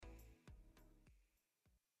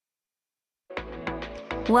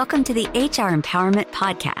Welcome to the HR Empowerment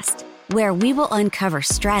Podcast, where we will uncover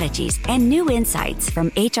strategies and new insights from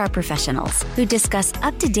HR professionals who discuss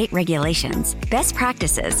up-to-date regulations, best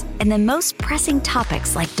practices, and the most pressing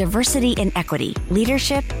topics like diversity and equity,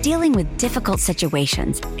 leadership, dealing with difficult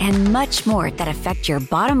situations, and much more that affect your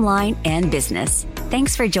bottom line and business.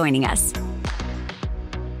 Thanks for joining us.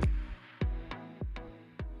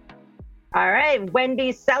 All right,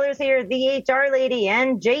 Wendy Sellers here, the HR lady,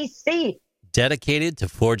 and JC. Dedicated to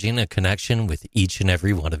forging a connection with each and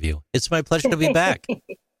every one of you. It's my pleasure to be back.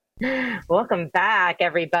 Welcome back,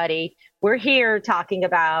 everybody. We're here talking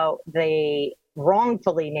about the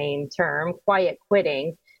wrongfully named term, quiet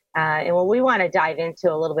quitting. And what we want to dive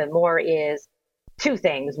into a little bit more is two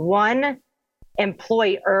things. One,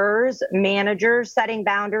 employers, managers setting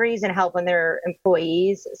boundaries and helping their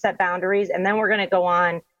employees set boundaries. And then we're going to go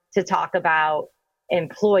on to talk about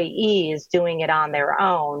employees doing it on their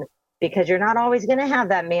own, because you're not always going to have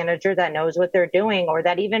that manager that knows what they're doing or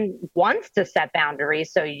that even wants to set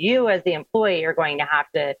boundaries. So you as the employee are going to have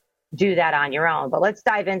to do that on your own. But let's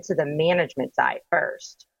dive into the management side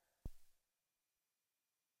first.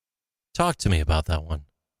 Talk to me about that one.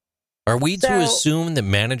 Are we to assume that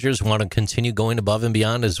managers want to continue going above and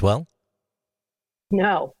beyond as well?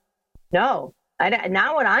 No. Now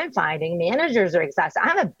what I'm finding, managers are exhausted.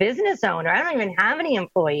 I'm a business owner. I don't even have any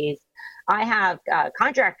employees. I have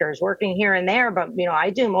contractors working here and there, but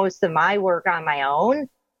I do most of my work on my own,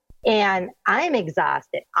 and I'm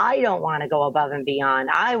exhausted. I don't want to go above and beyond.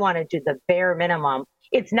 I want to do the bare minimum.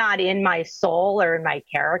 It's not in my soul or in my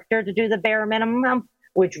character to do the bare minimum,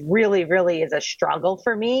 which really, really is a struggle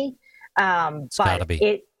for me.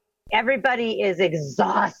 Everybody is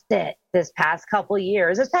exhausted this past couple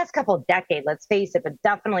years, this past couple decades, let's face it, but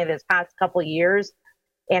definitely this past couple years.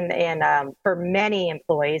 And for many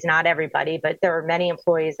employees, not everybody, but there are many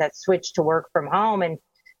employees that switch to work from home and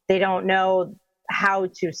they don't know how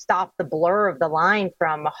to stop the blur of the line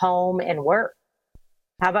from home and work.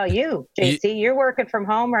 How about you, JC? You're working from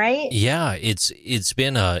home, right? Yeah, it's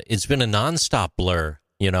been a nonstop blur,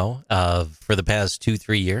 for the past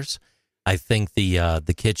 2-3 years. I think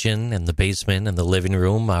the kitchen and the basement and the living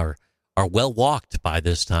room are well walked by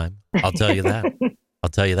this time. I'll tell you that. I'll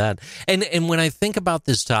tell you that. And when I think about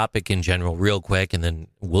this topic in general, real quick, and then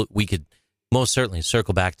we could most certainly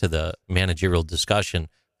circle back to the managerial discussion.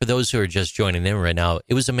 For those who are just joining in right now,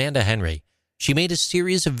 it was Amanda Henry. She made a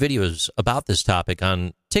series of videos about this topic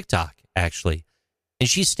on TikTok, actually. And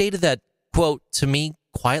she stated that, quote, "To me,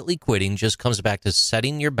 quietly quitting just comes back to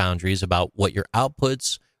setting your boundaries about what your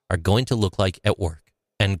outputs are going to look like at work,"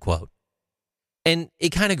 end quote. And it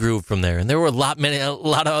kind of grew from there. And there were a lot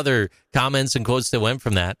of other comments and quotes that went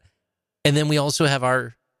from that. And then we also have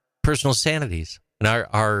our personal sanities and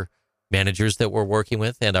our managers that we're working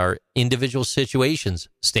with and our individual situations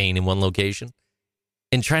staying in one location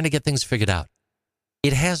and trying to get things figured out.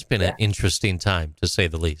 It has been an interesting time, to say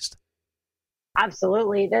the least.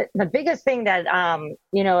 Absolutely. The biggest thing that,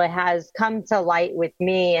 it has come to light with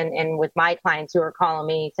me and with my clients who are calling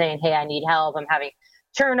me saying, "Hey, I need help. I'm having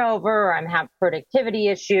turnover, or I'm having productivity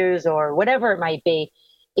issues," or whatever it might be,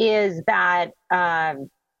 is that,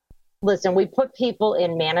 listen, we put people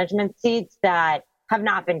in management seats that have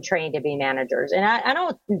not been trained to be managers. And I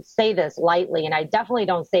don't say this lightly, and I definitely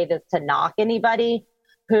don't say this to knock anybody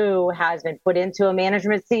who has been put into a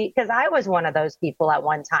management seat, because I was one of those people at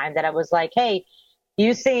one time that I was like, "Hey,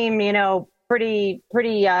 you seem, pretty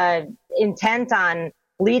intent on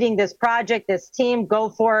leading this project, this team, go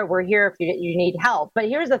for it. We're here if you need help." But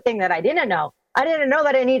here's the thing that I didn't know. I didn't know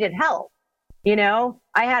that I needed help.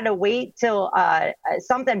 I had to wait till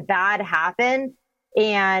something bad happened.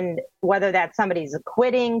 And whether that's somebody's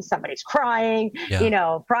quitting, somebody's crying,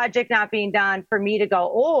 project not being done, for me to go,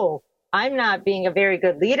 "Oh, I'm not being a very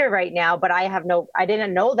good leader right now," but I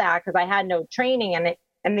didn't know that because I had no training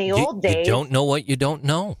in the old days. You don't know what you don't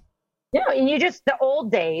know. And the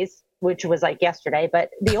old days, which was like yesterday, but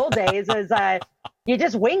the old days is you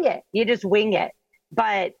just wing it.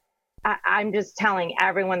 But I'm just telling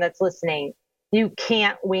everyone that's listening, you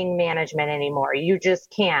can't wing management anymore. You just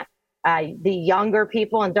can't. The younger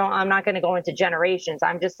people, I'm not going to go into generations.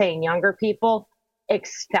 I'm just saying younger people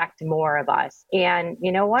expect more of us. And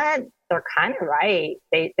you know what? They're kind of right.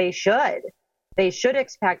 They should. They should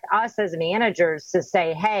expect us as managers to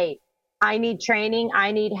say, "Hey, I need training.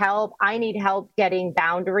 I need help. I need help getting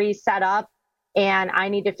boundaries set up. And I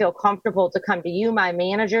need to feel comfortable to come to you, my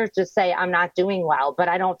manager, to say I'm not doing well, but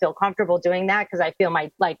I don't feel comfortable doing that because I feel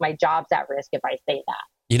my job's at risk if I say that."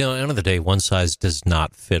 At the end of the day, one size does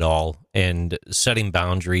not fit all. And setting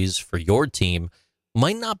boundaries for your team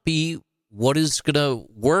might not be what is going to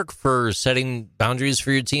work for setting boundaries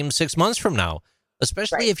for your team 6 months from now,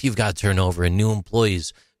 especially if you've got turnover and new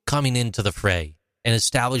employees coming into the fray and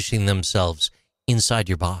establishing themselves inside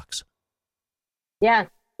your box. Yeah.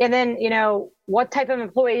 And then, what type of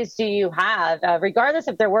employees do you have, regardless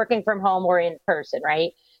if they're working from home or in person,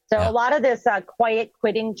 right? So a lot of this quiet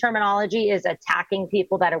quitting terminology is attacking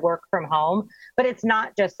people that work from home, but it's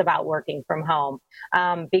not just about working from home.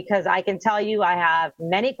 Because I can tell you, I have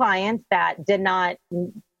many clients that did not,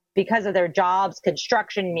 because of their jobs,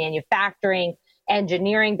 construction, manufacturing,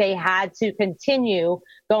 engineering, they had to continue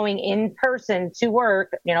going in person to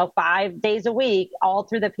work, 5 days a week, all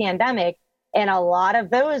through the pandemic. And a lot of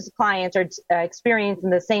those clients are experiencing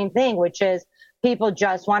the same thing, which is people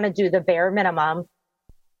just want to do the bare minimum,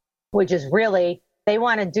 which is really, they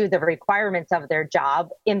want to do the requirements of their job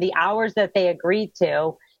in the hours that they agreed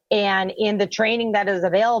to and in the training that is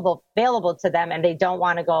available to them, and they don't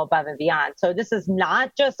want to go above and beyond. So this is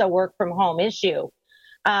not just a work from home issue,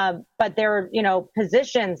 but there are,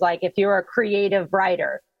 positions like if you're a creative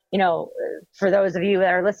writer, for those of you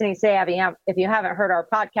that are listening today, if you haven't heard our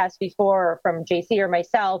podcast before or from JC or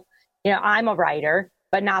myself, I'm a writer,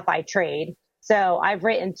 but not by trade. So I've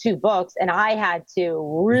written 2 books, and I had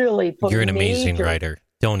to really put. You're an amazing writer.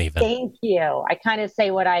 Don't even. Thank you. I kind of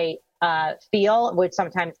say what I feel, which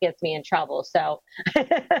sometimes gets me in trouble. So.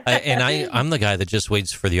 I'm the guy that just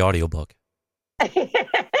waits for the audiobook.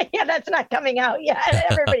 Yeah, that's not coming out yet.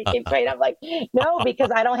 Everybody keeps waiting. I'm like, no,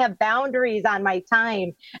 because I don't have boundaries on my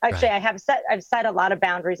time. Actually, right. I've set a lot of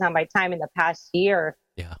boundaries on my time in the past year.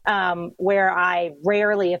 Yeah. Where I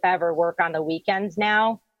rarely, if ever, work on the weekends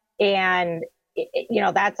now. And,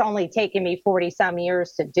 that's only taken me 40 some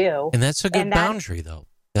years to do. And that's a good boundary, though.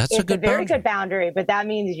 That's a good boundary. It's a very good boundary, but that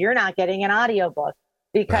means you're not getting an audiobook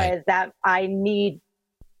because that I need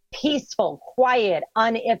peaceful, quiet,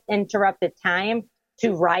 uninterrupted time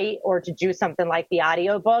to write or to do something like the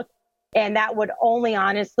audiobook. And that would only,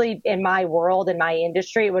 honestly, in my world, in my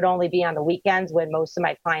industry, it would only be on the weekends when most of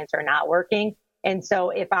my clients are not working. And so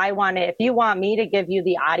if you want me to give you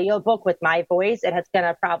the audiobook with my voice, it's going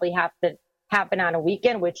to probably have to happen on a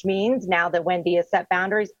weekend, which means now that Wendy has set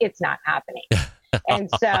boundaries, it's not happening. And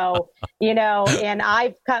so, and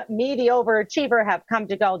the overachiever, have come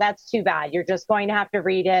to go, that's too bad. You're just going to have to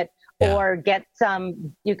read it or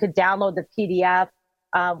you could download the PDF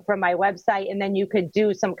from my website, and then you could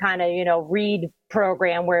do some kind of, read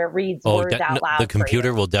program where it reads words out loud. The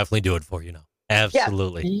computer will definitely do it for you now.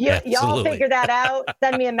 Absolutely. Yeah. Y'all figure that out.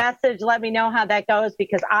 Send me a message. Let me know how that goes,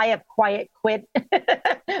 because I have quiet quit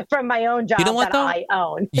from my own job I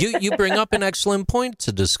own. You bring up an excellent point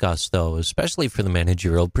to discuss, though, especially for the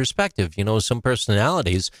managerial perspective. Some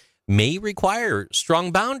personalities may require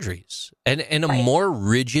strong boundaries and a more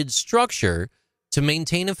rigid structure to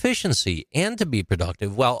maintain efficiency and to be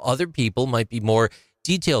productive, while other people might be more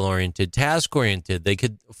detail-oriented, task-oriented. They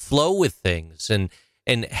could flow with things, and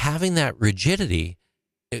having that rigidity,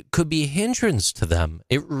 it could be a hindrance to them.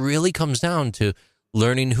 It really comes down to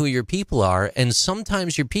learning who your people are, and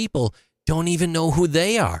sometimes your people don't even know who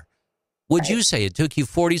they are. Would you say it took you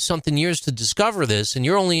 40-something years to discover this, and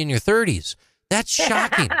you're only in your 30s? That's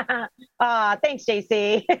shocking. Thanks,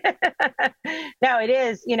 JC. No, it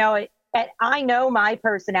is. I know my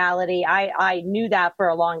personality. I knew that for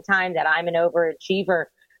a long time, that I'm an overachiever.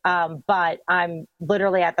 But I'm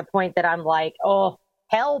literally at the point that I'm like, oh,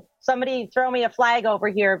 help, somebody throw me a flag over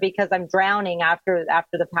here, because I'm drowning after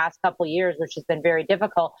the past couple of years, which has been very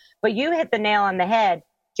difficult. But you hit the nail on the head,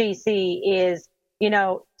 JC, is,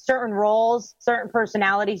 certain roles, certain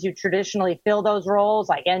personalities, you traditionally fill those roles,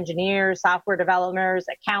 like engineers, software developers,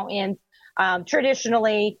 accountants.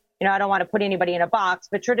 Traditionally, I don't want to put anybody in a box,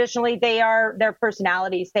 but traditionally their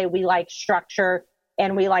personalities say we like structure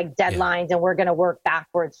and we like deadlines, and we're going to work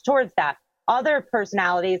backwards towards that. Other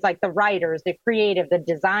personalities, like the writers, the creative, the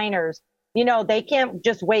designers, they can't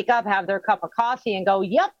just wake up, have their cup of coffee and go,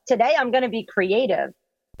 yep, today I'm going to be creative.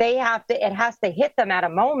 It has to hit them at a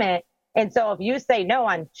moment. And so if you say, no,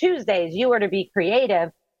 on Tuesdays, you are to be creative,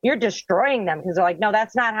 you're destroying them, because they're like, no,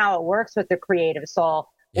 that's not how it works with the creative soul.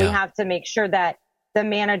 Yeah. We have to make sure that the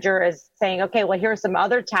manager is saying, okay, well, here's some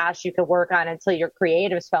other tasks you could work on until your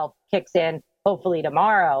creative spell kicks in, hopefully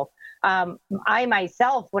tomorrow. I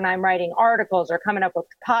myself, when I'm writing articles or coming up with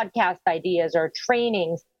podcast ideas or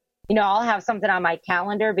trainings, I'll have something on my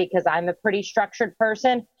calendar because I'm a pretty structured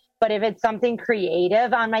person. But if it's something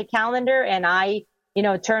creative on my calendar and I,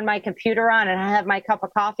 turn my computer on and I have my cup of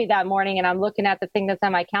coffee that morning and I'm looking at the thing that's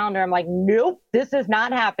on my calendar, I'm like, nope, this is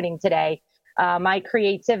not happening today. My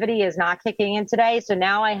creativity is not kicking in today. So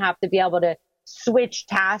now I have to be able to switch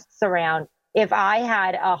tasks around. if I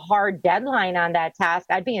had a hard deadline on that task,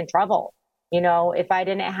 I'd be in trouble. If I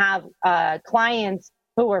didn't have clients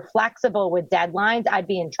who were flexible with deadlines, I'd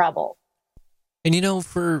be in trouble. And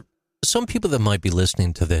for some people that might be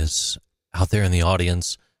listening to this out there in the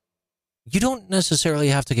audience, you don't necessarily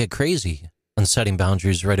have to get crazy on setting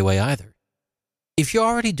boundaries right away either. If you're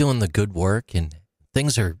already doing the good work and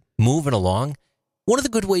things are moving along, one of the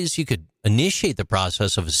good ways you could initiate the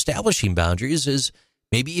process of establishing boundaries is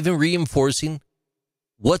maybe even reinforcing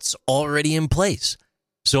what's already in place.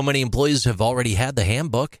 So many employees have already had the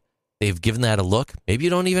handbook. They've given that a look. Maybe you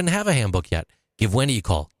don't even have a handbook yet. Give Wendy a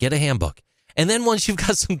call. Get a handbook. And then once you've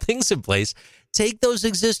got some things in place, take those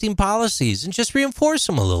existing policies and just reinforce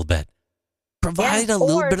them a little bit. Provide a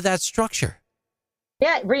little bit of that structure.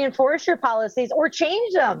 Yeah, reinforce your policies or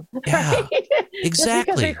change them. Yeah, right? exactly. Just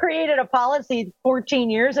because we created a policy 14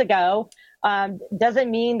 years ago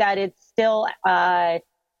doesn't mean that it still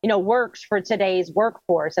works for today's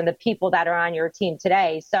workforce and the people that are on your team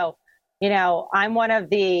today. So, I'm one of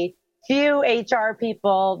the few HR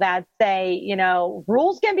people that say,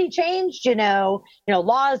 rules can be changed,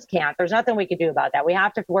 laws can't. There's nothing we can do about that. We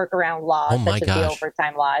have to work around laws, such as the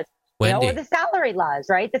overtime laws, or the salary laws,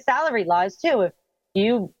 right? The salary laws too. If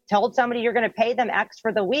you told somebody you're going to pay them X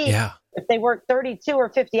for the week, if they work 32 or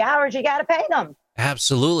 50 hours, you got to pay them.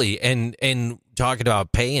 Absolutely. And talking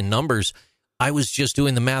about pay and numbers, I was just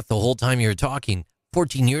doing the math the whole time you were talking.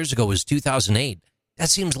 14 years ago was 2008. That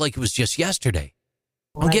seems like it was just yesterday.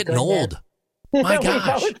 I'm getting old. My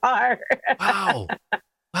gosh. We both are.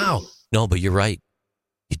 Wow. No, but you're right.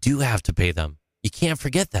 You do have to pay them. You can't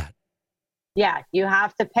forget that. Yeah, you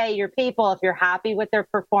have to pay your people if you're happy with their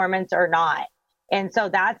performance or not. And so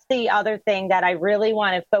that's the other thing that I really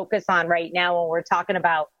want to focus on right now when we're talking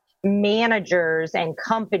about managers and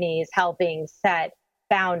companies helping set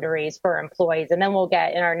boundaries for employees. And then we'll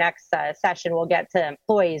get in our next session, we'll get to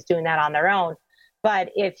employees doing that on their own. But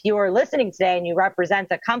if you're listening today and you represent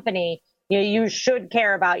a company, you should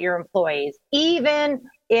care about your employees, even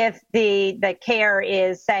if the care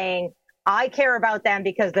is saying, I care about them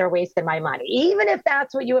because they're wasting my money. Even if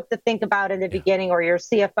that's what you have to think about in the beginning, or your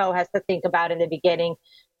CFO has to think about in the beginning,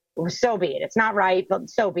 so be it. It's not right, but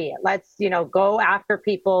so be it. Let's, go after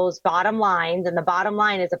people's bottom lines. And the bottom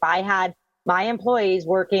line is, if I had my employees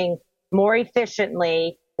working more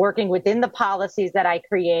efficiently, working within the policies that I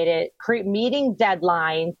created, meeting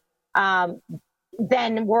deadlines,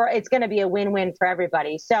 then it's going to be a win-win for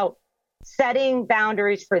everybody. So setting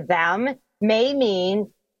boundaries for them may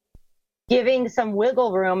mean giving some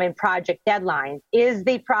wiggle room in project deadlines. Is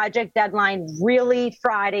the project deadline really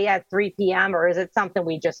Friday at 3 p.m. or is it something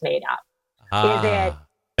we just made up? Is it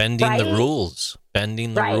bending the rules?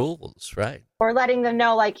 Bending the rules, right? Or letting them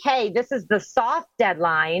know, like, hey, this is the soft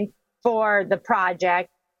deadline for the project,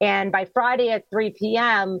 and by Friday at 3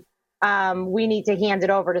 p.m., we need to hand it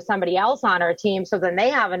over to somebody else on our team, so then they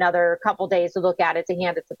have another couple days to look at it to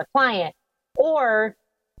hand it to the client. Or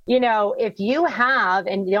if you have,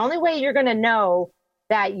 and the only way you're going to know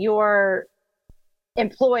that your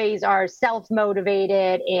employees are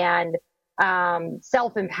self-motivated and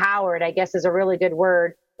self-empowered, I guess is a really good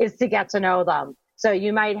word, is to get to know them. So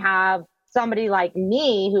you might have somebody like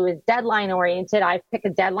me who is deadline oriented. I pick a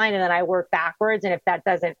deadline and then I work backwards. And if that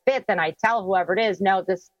doesn't fit, then I tell whoever it is, no,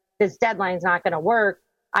 this deadline's not going to work.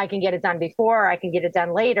 I can get it done before, I can get it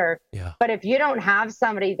done later. Yeah. But if you don't have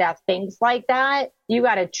somebody that thinks like that, you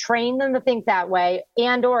got to train them to think that way,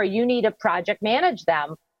 or you need to project manage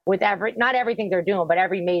them with not everything they're doing, but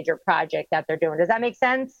every major project that they're doing. Does that make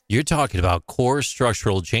sense? You're talking about core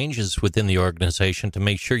structural changes within the organization to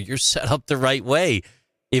make sure you're set up the right way.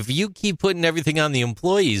 If you keep putting everything on the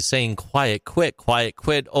employees, saying quiet quit,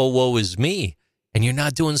 oh, woe is me, and you're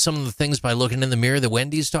not doing some of the things by looking in the mirror that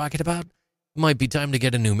Wendy's talking about, it might be time to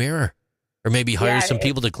get a new mirror, or maybe hire some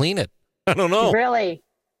people to clean it. I don't know.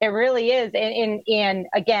 It really is. And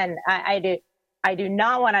again, I do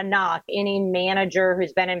not want to knock any manager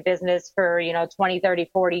who's been in business for, 20, 30,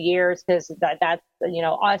 40 years, because that's,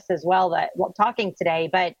 us as well that we're talking today.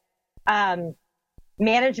 But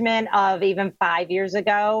management of even 5 years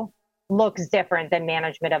ago looks different than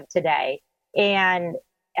management of today. And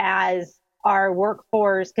as our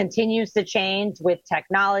workforce continues to change with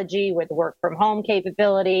technology, with work from home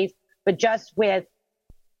capabilities, but just with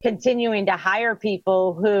continuing to hire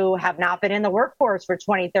people who have not been in the workforce for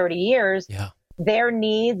 20, 30 years, their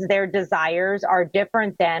needs, their desires are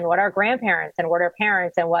different than what our grandparents and what our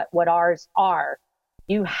parents and what ours are.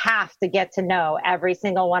 You have to get to know every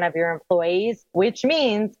single one of your employees, which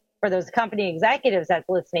means for those company executives that's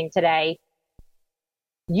listening today,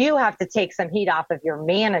 you have to take some heat off of your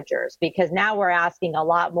managers, because now we're asking a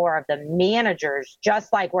lot more of the managers,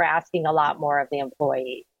 just like we're asking a lot more of the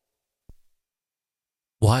employees.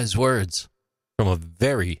 Wise words from a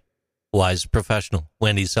very wise professional.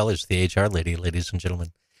 Wendy Sellers, the HR lady, ladies and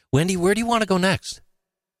gentlemen. Wendy, where do you want to go next?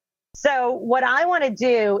 So what I want to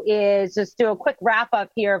do is just do a quick wrap up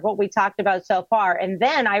here of what we talked about so far. And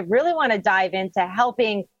then I really want to dive into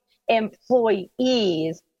helping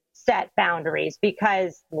employees set boundaries,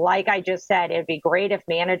 because like I just said, it'd be great if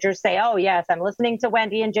managers say, oh yes, I'm listening to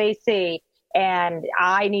Wendy and JC, and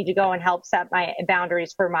I need to go and help set my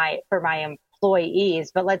boundaries for my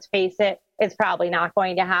employees. But let's face it, it's probably not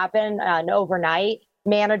going to happen overnight.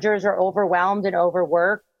 Managers are overwhelmed and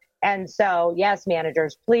overworked. And so, yes,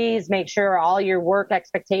 managers, please make sure all your work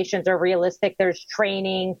expectations are realistic. There's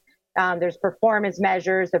training, there's performance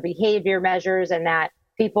measures, the behavior measures, and that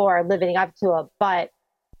people are living up to it. But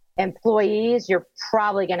employees, you're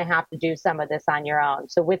probably going to have to do some of this on your own.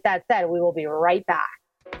 So with that said, we will be right back.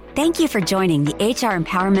 Thank you for joining the HR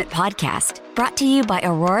Empowerment Podcast, brought to you by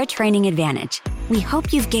Aurora Training Advantage. We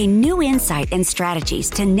hope you've gained new insight and strategies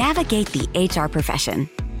to navigate the HR profession.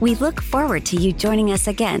 We look forward to you joining us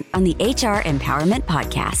again on the HR Empowerment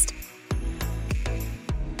Podcast.